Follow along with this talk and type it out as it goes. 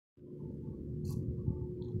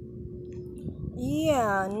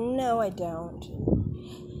Yeah, no, I don't.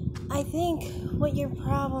 I think what your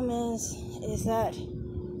problem is that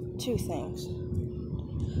two things.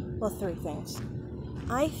 Well, three things.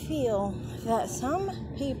 I feel that some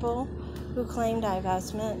people who claim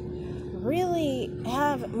divestment really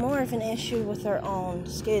have more of an issue with their own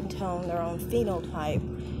skin tone, their own phenotype.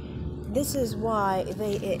 This is why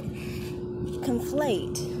they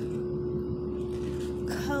conflate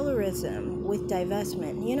colorism with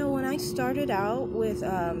divestment. You know, when I started out with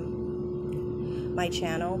my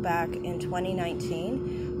channel back in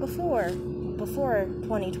 2019, before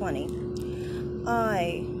 2020,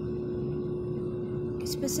 I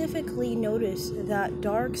specifically noticed that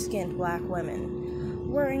dark-skinned black women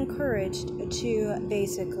were encouraged to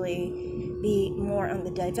basically be more on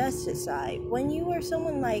the divested side. When you were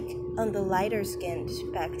someone like on the lighter skinned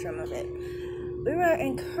spectrum of it, we were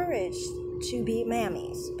encouraged to be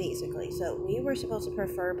mammies, basically. So we were supposed to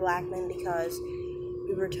prefer black men because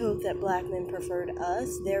we were told that black men preferred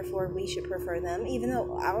us, therefore we should prefer them, even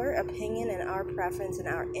though our opinion and our preference and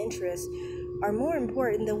our interests are more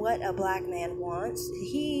important than what a black man wants.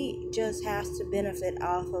 He just has to benefit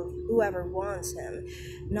off of whoever wants him,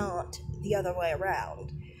 not the other way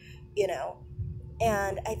around, you know.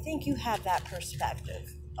 And I think you have that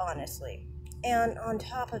perspective, honestly. And on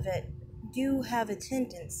top of it, you have a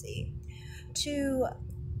tendency to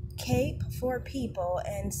cape for people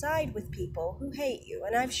and side with people who hate you.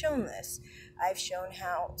 And I've shown this. I've shown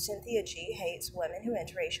how Cynthia G hates women who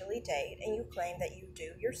interracially date, and you claim that you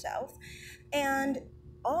do yourself. And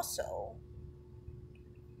also,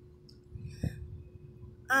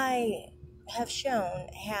 I have shown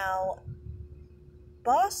how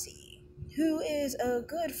Bossy, who is a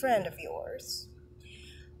good friend of yours,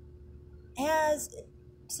 has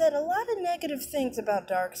said a lot of negative things about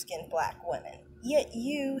dark-skinned black women, yet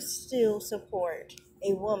you still support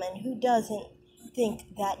a woman who doesn't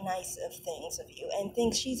think that nice of things of you and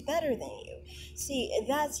thinks she's better than you. See,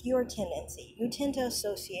 that's your tendency. You tend to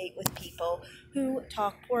associate with people who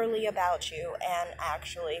talk poorly about you and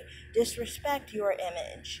actually disrespect your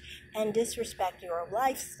image and disrespect your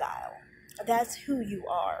lifestyle. That's who you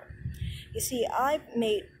are. You see, I've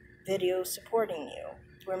made videos supporting you.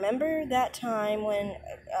 Remember that time when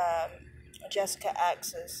Jessica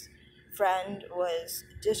X's friend was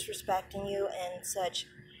disrespecting you in such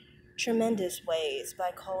tremendous ways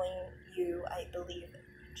by calling you, I believe,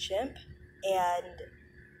 chimp and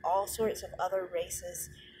all sorts of other racist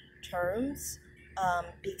terms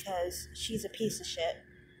because she's a piece of shit.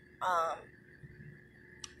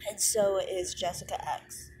 And so is Jessica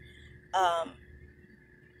X.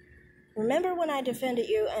 Remember when I defended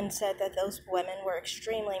you and said that those women were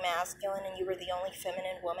extremely masculine and you were the only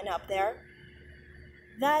feminine woman up there?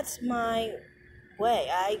 That's my way.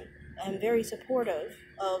 I am very supportive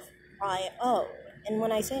of my own. And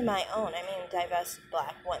when I say my own, I mean divested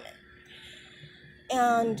black women.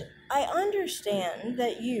 And I understand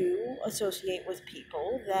that you associate with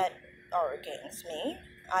people that are against me.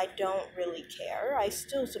 I don't really care. I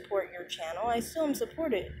still support your channel. I still am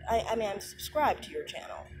supported. I'm subscribed to your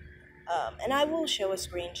channel. And I will show a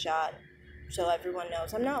screenshot so everyone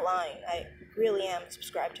knows. I'm not lying. I really am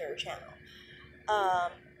subscribed to your channel.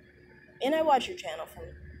 And I watch your channel from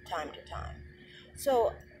time to time.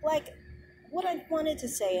 So, like, what I wanted to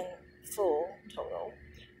say in full, total,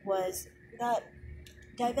 was that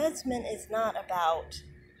divestment is not about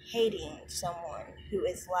hating someone who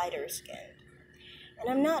is lighter skinned. And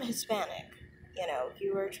I'm not Hispanic. You know,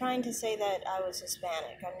 you were trying to say that I was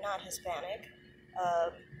Hispanic. I'm not Hispanic.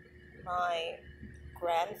 My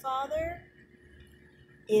grandfather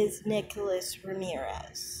is Nicholas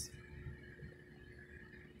Ramirez.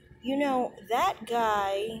 You know, that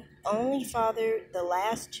guy only fathered the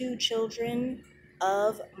last two children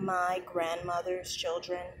of my grandmother's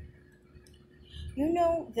children. You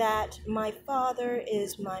know that my father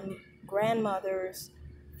is my grandmother's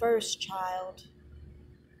first child.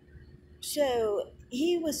 So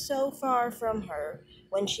he was so far from her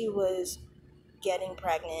when she was getting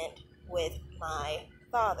pregnant with my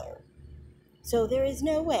father. So there is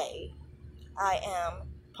no way I am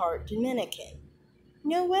part Dominican.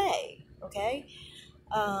 No way, okay?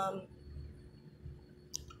 On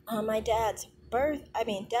my dad's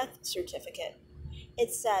death certificate,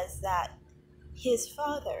 it says that his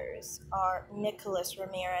fathers are Nicholas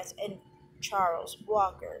Ramirez and Charles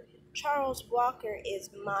Walker. Charles Walker is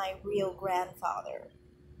my real grandfather.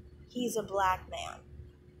 He's a black man.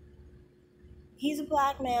 He's a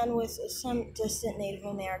black man with some distant Native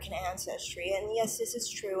American ancestry, and yes, this is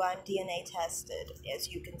true. I'm DNA tested,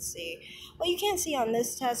 as you can see. Well, you can't see on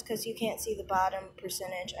this test because you can't see the bottom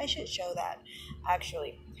percentage. I should show that,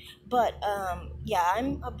 actually. But, yeah,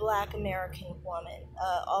 I'm a black American woman.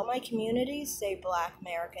 All my communities say black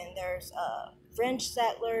American. There's French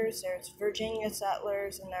settlers, there's Virginia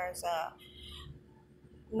settlers, and there's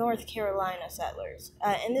North Carolina settlers.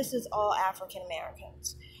 And this is all African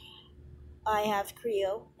Americans. I have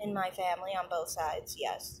Creole in my family on both sides,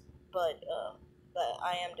 yes, but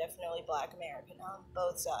I am definitely Black American on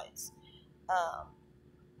both sides. Um,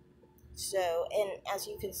 and as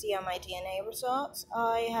you can see on my DNA results,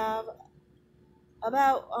 I have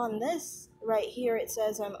about on this right here. It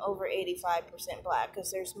says I'm over 85% Black because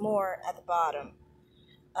there's more at the bottom.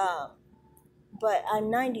 But I'm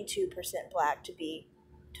 92% Black to be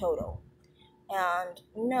total. And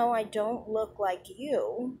no, I don't look like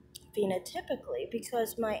you phenotypically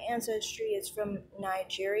because my ancestry is from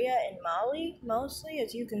Nigeria and Mali, mostly,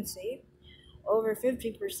 as you can see. Over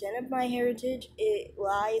 50% of my heritage, it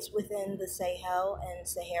lies within the Sahel and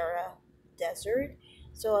Sahara desert.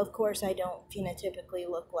 So, of course, I don't phenotypically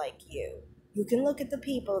look like you. You can look at the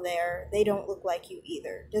people there, they don't look like you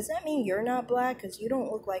either. Does that mean you're not Black? Because you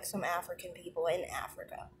don't look like some African people in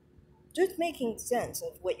Africa. Just making sense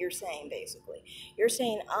of what you're saying, basically. You're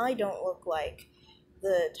saying I don't look like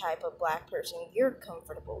the type of Black person you're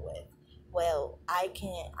comfortable with. Well, I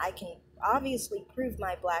can obviously prove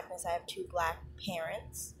my Blackness. I have two Black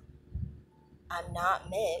parents. I'm not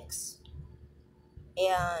mixed.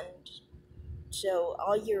 And so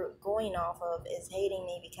all you're going off of is hating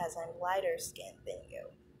me because I'm lighter skinned than you.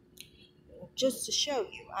 Just to show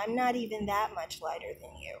you, I'm not even that much lighter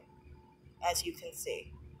than you, as you can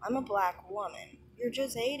see. I'm a Black woman. You're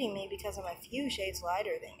just hating me because I'm a few shades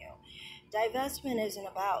lighter than you. Divestment isn't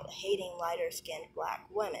about hating lighter-skinned Black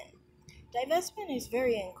women. Divestment is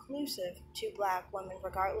very inclusive to Black women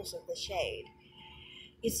regardless of the shade.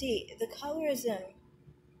 You see, the colorism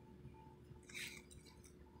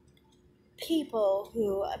people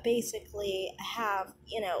who basically have,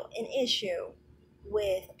 an issue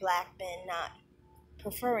with Black men not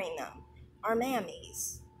preferring them are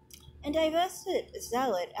mammies. And Divested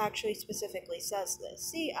Zealot actually specifically says this.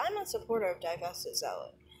 See, I'm a supporter of Divested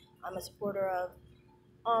Zealot. I'm a supporter of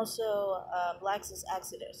also Lexus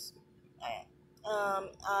Exodus. I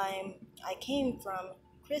came from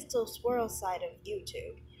Crystal Swirl's side of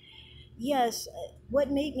YouTube. Yes,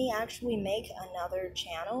 what made me actually make another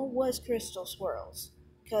channel was Crystal Swirls.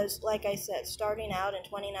 Because, like I said, starting out in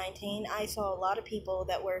 2019, I saw a lot of people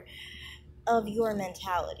that were of your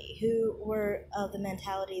mentality, who were of the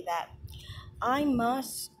mentality that I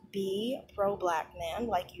must be pro-Black man,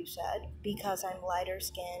 like you said, because I'm lighter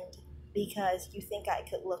skinned, because you think I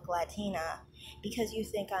could look Latina, because you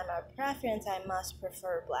think I'm a preference, I must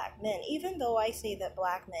prefer Black men, even though I say that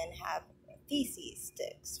Black men have feces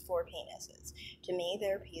sticks for penises. To me,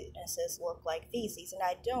 their penises look like feces, and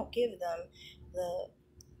I don't give them the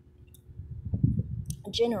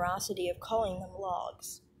generosity of calling them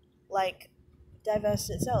logs, like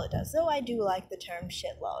Divested Zealot does. Though I do like the term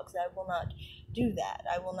shit logs, I will not do that.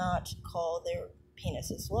 I will not call their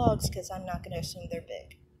penises logs because I'm not going to assume they're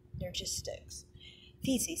big. They're just sticks,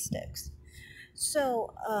 feces sticks.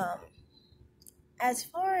 So, as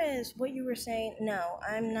far as what you were saying, no,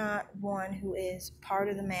 I'm not one who is part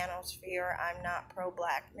of the manosphere. I'm not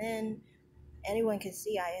pro-Black men. Anyone can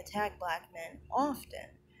see I attack Black men often.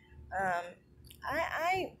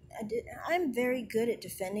 I'm very good at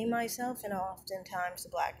defending myself, and oftentimes the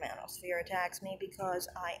Black manosphere attacks me because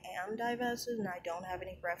I am divested and I don't have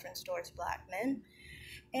any preference towards Black men.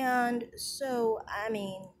 And so, I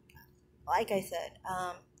mean, like I said,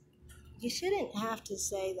 you shouldn't have to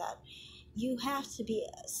say that. You have to be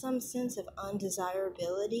some sense of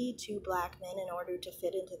undesirability to Black men in order to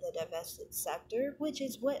fit into the divested sector, which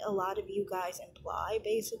is what a lot of you guys imply,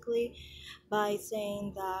 basically, by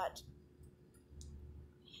saying that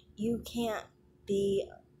you can't be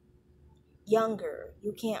younger,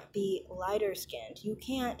 you can't be lighter skinned, you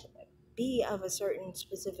can't be of a certain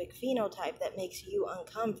specific phenotype that makes you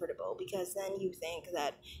uncomfortable, because then you think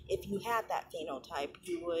that if you had that phenotype,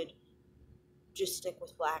 you would just stick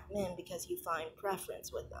with Black men because you find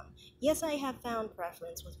preference with them. Yes, I have found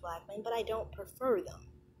preference with Black men, but I don't prefer them.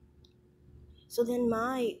 So then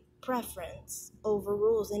my preference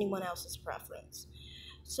overrules anyone else's preference.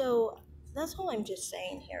 So that's all I'm just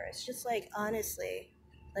saying here. It's just like, honestly,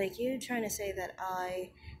 like you trying to say that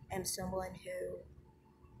I am someone who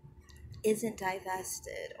isn't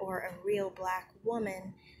divested or a real Black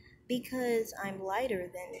woman because I'm lighter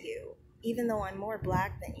than you. even though I'm more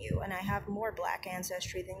black than you and I have more black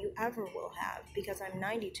ancestry than you ever will have because I'm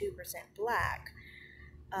 92% black,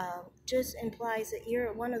 just implies that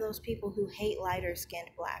you're one of those people who hate lighter skinned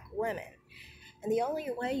black women. And the only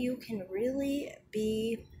way you can really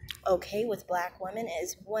be okay with black women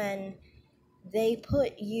is when they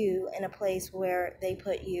put you in a place where they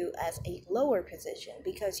put you as a lower position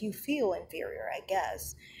because you feel inferior, I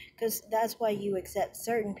guess. Because that's why you accept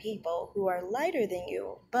certain people who are lighter than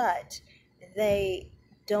you, but they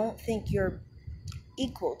don't think you're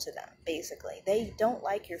equal to them, basically. They don't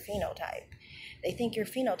like your phenotype. They think your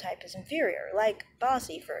phenotype is inferior, like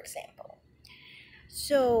Bossy, for example.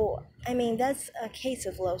 So, I mean, that's a case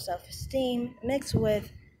of low self esteem mixed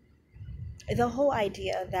with the whole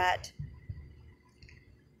idea that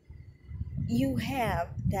you have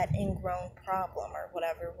that ingrown problem or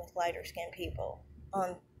whatever with lighter skinned people.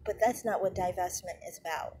 But that's not what divestment is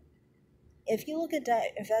about. If you look at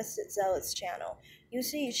Divested Zealot's channel, you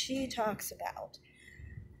see she talks about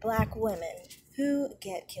black women who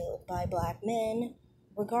get killed by black men,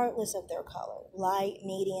 regardless of their color. Light,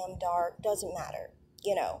 medium, dark, doesn't matter,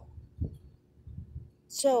 you know.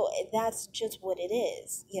 So that's just what it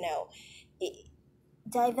is, you know.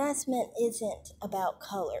 Divestment isn't about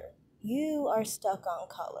color. You are stuck on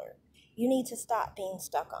color. You need to stop being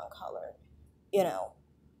stuck on color. You know,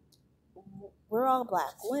 we're all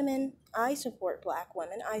black women. I support black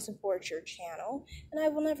women. I support your channel. And I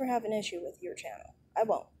will never have an issue with your channel. I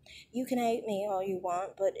won't. You can hate me all you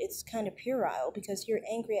want, but it's kind of puerile because you're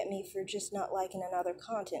angry at me for just not liking another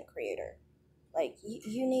content creator. Like,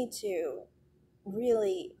 you need to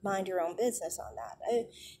really mind your own business on that. If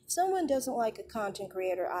someone doesn't like a content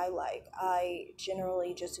creator I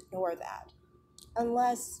generally just ignore that.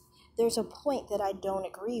 Unless there's a point that I don't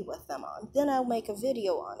agree with them on, then I'll make a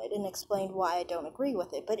video on it and explain why I don't agree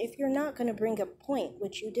with it. But if you're not going to bring a point,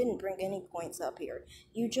 which you didn't bring any points up here,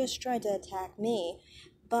 you just tried to attack me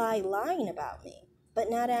by lying about me, but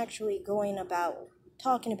not actually going about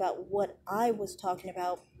talking about what I was talking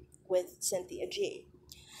about with Cynthia G.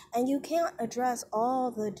 And you can't address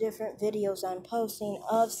all the different videos I'm posting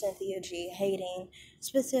of Cynthia G hating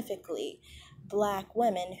specifically black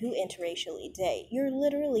women who interracially date. You're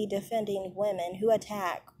literally defending women who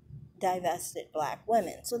attack divested black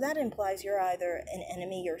women. So that implies you're either an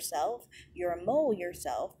enemy yourself, you're a mole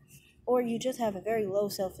yourself, or you just have a very low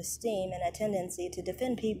self-esteem and a tendency to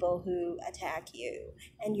defend people who attack you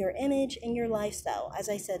and your image and your lifestyle, as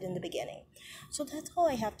I said in the beginning. So that's all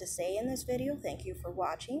I have to say in this video. Thank you for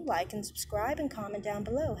watching. Like and subscribe and comment down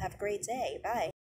below. Have a great day. Bye.